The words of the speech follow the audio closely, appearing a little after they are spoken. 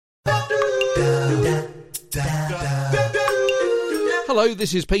Hello,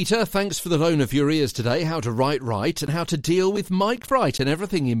 this is Peter. Thanks for the loan of your ears today. How to write right and how to deal with mic fright and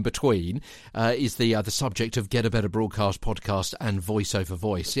everything in between is the subject of Get a Better Broadcast podcast and Voice Over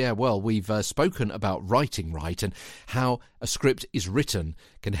Voice. Yeah, well, we've spoken about writing right and how a script is written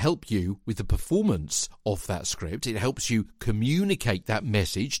can help you with the performance of that script. It helps you communicate that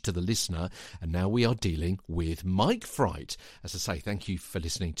message to the listener. And now we are dealing with mic fright. As I say, thank you for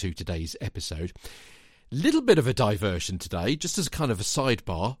listening to today's episode. Little bit of a diversion today, just as kind of a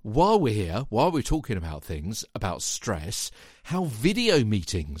sidebar, while we're here, while we're talking about things, about stress, how video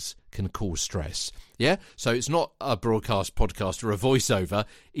meetings can cause stress. Yeah? So it's not a broadcast, podcast or a voiceover,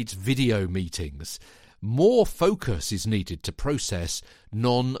 it's video meetings. More focus is needed to process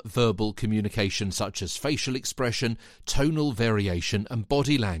non-verbal communication such as facial expression, tonal variation and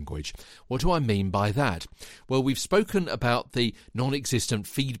body language. What do I mean by that? Well, we've spoken about the non-existent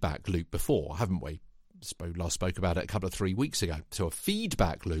feedback loop before, haven't we? Last spoke about it a couple of 3 weeks ago. So a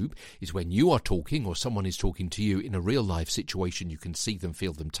feedback loop is when you are talking or someone is talking to you in a real life situation. You can see them,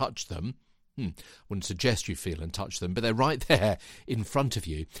 feel them, touch them. Wouldn't suggest you feel and touch them, but they're right there in front of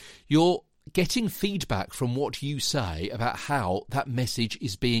you. You're getting feedback from what you say about how that message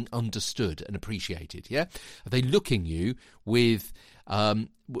is being understood and appreciated. Yeah, are they looking you with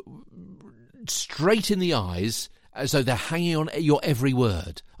straight in the eyes, as though they're hanging on your every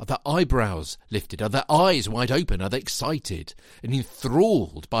word? Are their eyebrows lifted? Are their eyes wide open? Are they excited and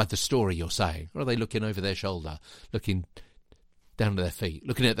enthralled by the story you're saying? Or are they looking over their shoulder, looking down at their feet,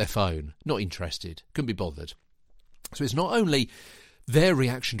 looking at their phone, not interested, couldn't be bothered? So it's not only their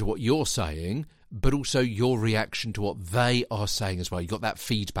reaction to what you're saying, but also your reaction to what they are saying as well. You've got that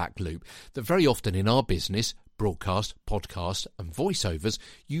feedback loop that very often in our business, broadcast, podcast and voiceovers,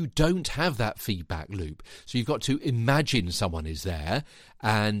 you don't have that feedback loop. So you've got to imagine someone is there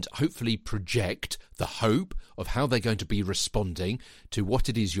and hopefully project the hope of how they're going to be responding to what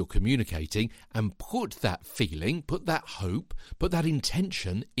it is you're communicating and put that feeling, put that hope, put that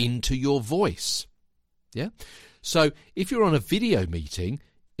intention into your voice. Yeah? So if you're on a video meeting,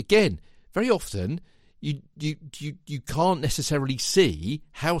 again, very often you can't necessarily see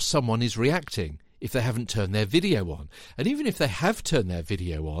how someone is reacting if they haven't turned their video on. And even if they have turned their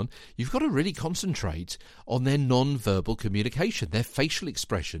video on, you've got to really concentrate on their non-verbal communication, their facial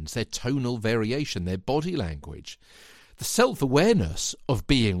expressions, their tonal variation, their body language. The self-awareness of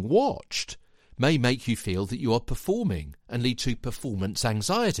being watched may make you feel that you are performing and lead to performance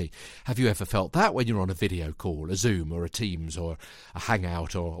anxiety. Have you ever felt that when you're on a video call, a Zoom or a Teams or a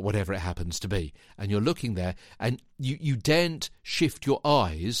Hangout or whatever it happens to be, and you're looking there and you daren't shift your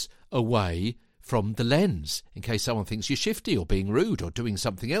eyes away from the lens in case someone thinks you're shifty or being rude or doing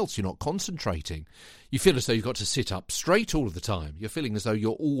something else? You're not concentrating. You feel as though you've got to sit up straight all of the time. You're feeling as though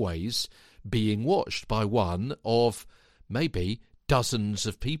you're always being watched by one of maybe dozens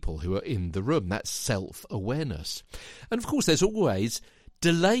of people who are in the room. That's self-awareness. And of course there's always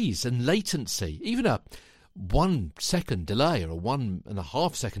delays and latency. Even a 1 second delay or a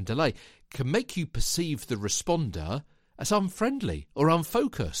 1.5 second delay can make you perceive the responder as unfriendly or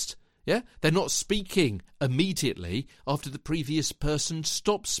unfocused. Yeah, they're not speaking immediately after the previous person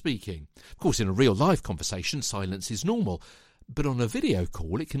stops speaking. Of course, in a real life conversation, silence is normal. But on a video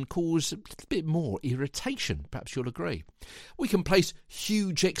call, it can cause a little bit more irritation. Perhaps you'll agree. We can place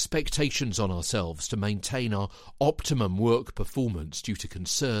huge expectations on ourselves to maintain our optimum work performance due to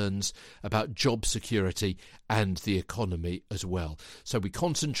concerns about job security and the economy as well. So we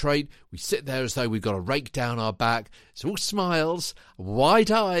concentrate, we sit there as though we've got a rake down our back. It's all smiles,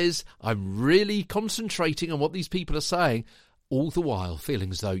 wide eyes. I'm really concentrating on what these people are saying, all the while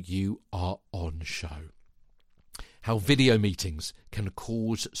feeling as though you are on show. How video meetings can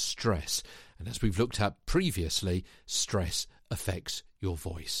cause stress. And as we've looked at previously, stress affects your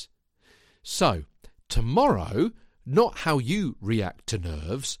voice. So, tomorrow, not how you react to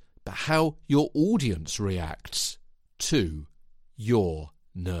nerves, but how your audience reacts to your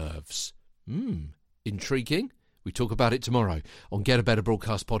nerves. Intriguing? We talk about it tomorrow on Get a Better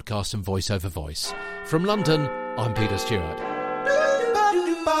Broadcast podcast and Voice Over Voice. From London, I'm Peter Stewart.